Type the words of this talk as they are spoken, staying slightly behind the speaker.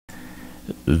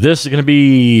This is going to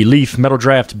be Leaf Metal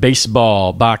Draft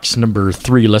Baseball, box number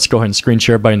 3. Let's go ahead and screen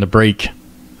share everybody in the break.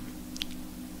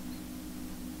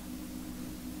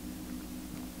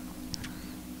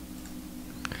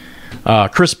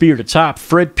 Chris B at the top,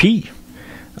 Fred P.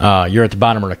 You're at the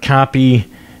bottom of the copy,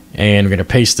 and we're going to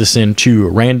paste this into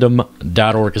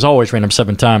random.org. As always, random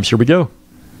 7 times. Here we go.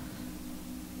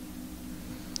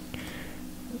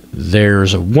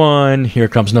 There's a 1. Here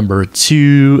comes number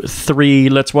 2, 3.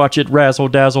 Let's watch it. Razzle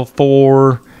dazzle.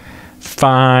 4,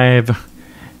 5,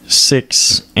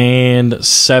 6, and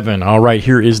 7. All right,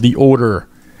 here is the order,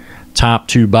 top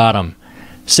to bottom.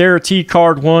 Sarah T,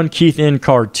 card 1. Keith N,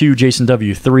 card 2. Jason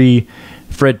W, 3.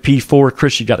 Fred P, 4.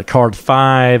 Chris, you got the card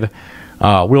 5.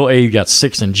 Will A, you got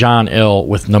 6. And John L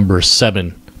with number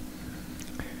 7.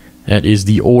 That is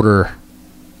the order.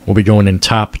 We'll be going in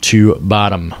top to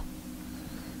bottom.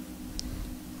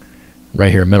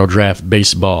 Right here, Metal Draft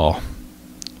Baseball.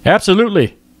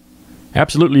 Absolutely.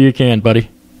 Absolutely you can, buddy.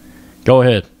 Go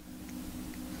ahead.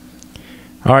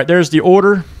 All right, there's the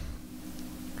order.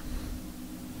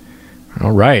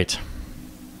 All right.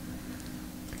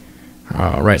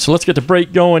 All right, so let's get the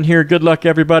break going here. Good luck,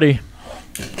 everybody.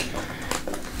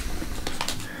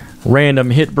 Random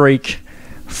hit break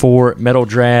for Metal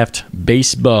Draft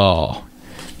Baseball.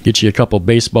 Get you a couple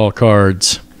baseball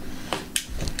cards.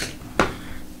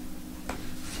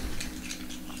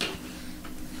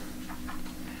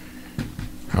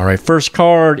 All right, first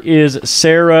card is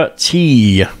Sarah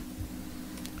T.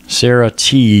 Sarah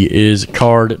T is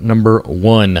card number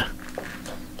 1.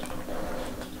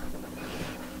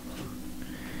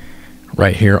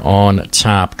 Right here on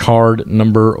top, card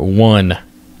number 1.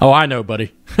 Oh, I know,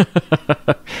 buddy.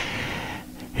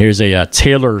 Here's a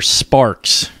Taylor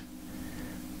Sparks.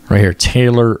 Right here,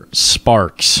 Taylor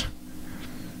Sparks.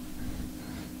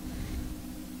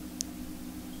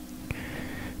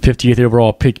 50th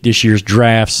overall pick this year's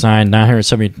draft, signed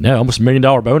 $970, almost $1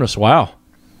 million bonus. Wow.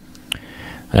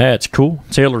 That's cool.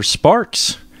 Taylor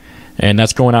Sparks. And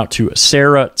that's going out to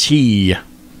Sarah T.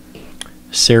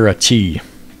 Sarah T.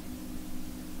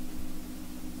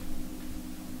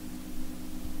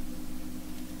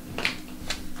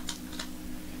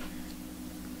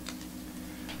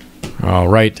 All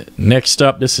right. Next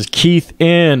up, this is Keith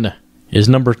N. Is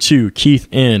number 2. Keith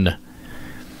N.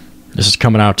 This is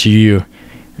coming out to you.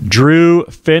 Drew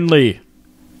Finley,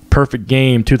 Perfect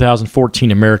Game 2014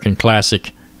 American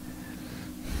Classic.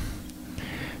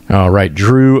 All right,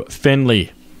 Drew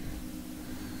Finley.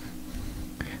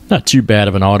 Not too bad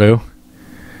of an auto.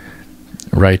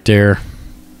 Right there.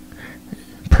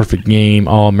 Perfect Game,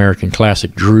 All-American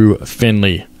Classic, Drew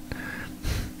Finley.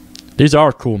 These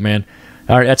are cool, man.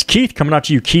 All right, that's Keith coming out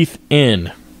to you, Keith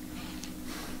N.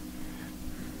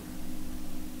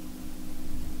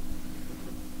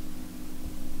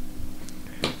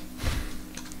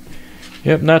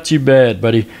 Yep, not too bad,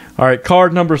 buddy. All right,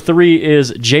 card number 3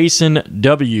 is Jason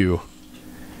W.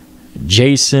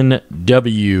 Jason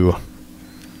W.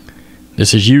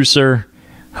 This is you, sir.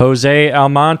 Jose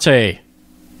Almonte.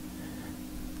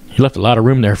 He left a lot of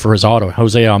room there for his auto.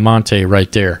 Jose Almonte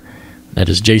right there. That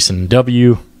is Jason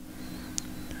W.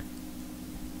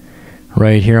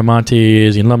 Right here, Almonte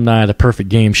is the alumni of the Perfect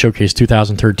Game Showcase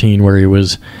 2013, where he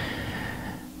was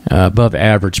above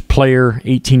average player,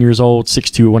 18 years old,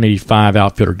 6'2", 185,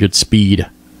 outfielder, good speed.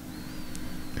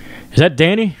 Is that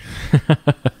Danny?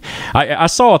 I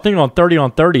saw a thing on 30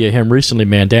 on 30 of him recently,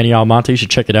 man. Danny Almonte, you should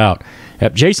check it out.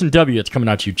 Yep, Jason W, it's coming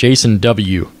out to you. Jason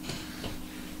W.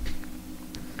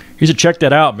 You should check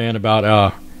that out, man,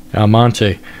 about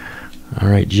Almonte. All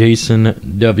right,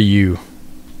 Jason W.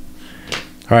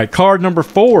 All right, card number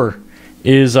 4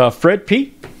 is Fred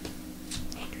P.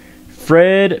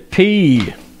 Fred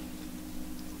P.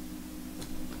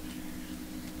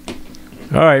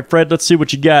 All right, Fred, let's see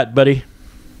what you got, buddy.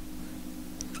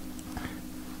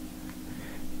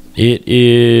 It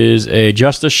is a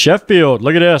Justice Sheffield.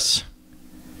 Look at this.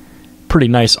 Pretty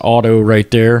nice auto right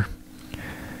there.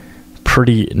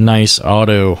 Pretty nice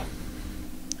auto.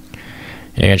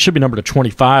 And it should be numbered to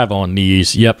 25 on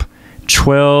these. Yep,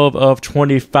 12 of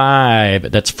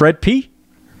 25. That's Fred P.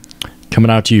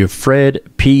 Coming out to you, Fred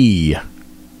P.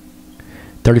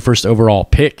 31st overall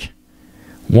pick.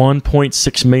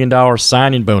 $1.6 million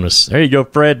signing bonus. There you go,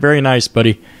 Fred. Very nice,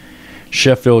 buddy.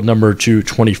 Sheffield number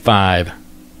 225.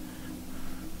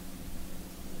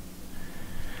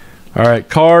 All right,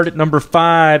 card number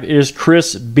 5 is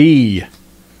Chris B.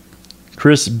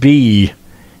 Chris B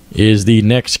is the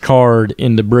next card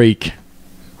in the break.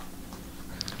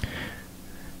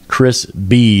 Chris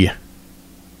B.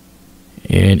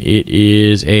 And it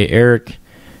is a Eric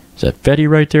Is that Fetty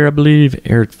right there, I believe?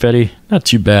 Eric Fetty. Not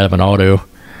too bad of an auto.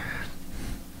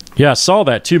 Yeah, I saw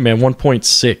that too, man.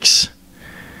 1.6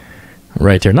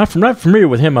 right there. Not familiar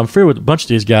with him. I'm familiar with a bunch of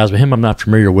these guys, but him I'm not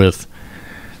familiar with.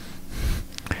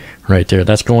 Right there.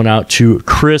 That's going out to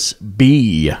Chris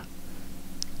B.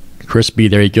 Chris B,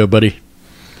 there you go, buddy.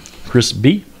 Chris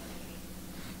B.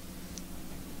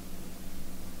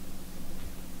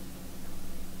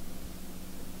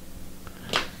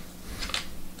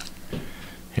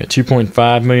 Yeah,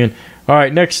 2.5 million. All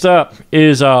right, next up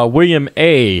is William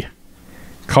A.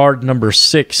 Card number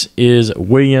 6 is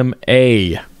William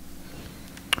A.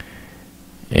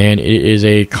 And it is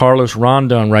a Carlos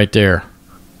Rondon right there.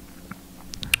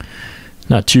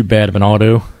 Not too bad of an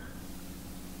auto.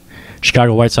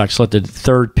 Chicago White Sox selected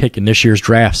third pick in this year's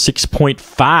draft.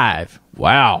 6.5.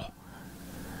 Wow.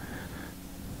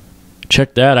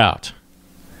 Check that out.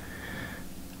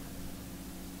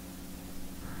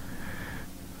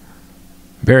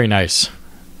 Very nice.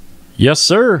 Yes,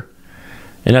 sir.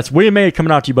 And that's William A.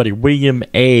 coming out to you, buddy. William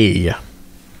A.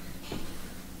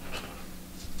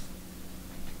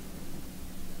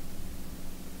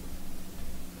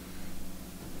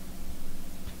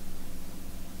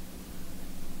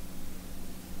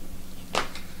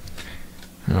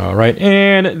 All right,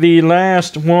 and the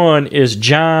last one is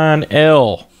John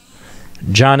L.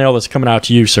 John L. is coming out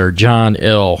to you, sir. John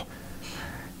L.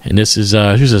 And this is,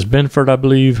 who's this? Benford, I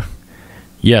believe.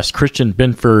 Yes, Christian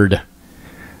Benford.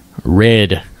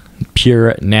 Red.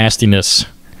 Pure nastiness.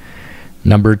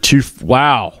 Number 2.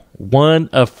 Wow. 1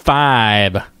 of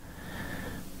 5.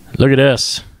 Look at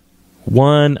this.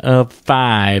 1 of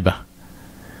 5.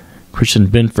 Christian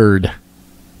Benford.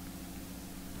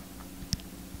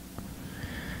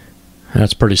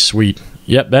 That's pretty sweet.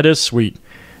 Yep, that is sweet.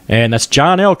 And that's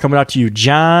John L. coming out to you.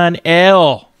 John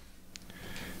L.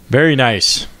 Very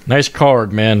nice. Nice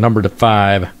card, man. Number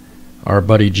 5. Our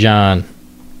buddy John.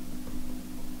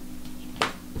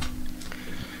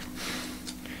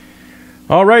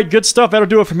 All right, good stuff. That'll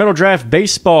do it for Metal Draft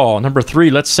Baseball. Number 3.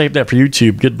 Let's save that for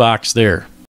YouTube. Good box there.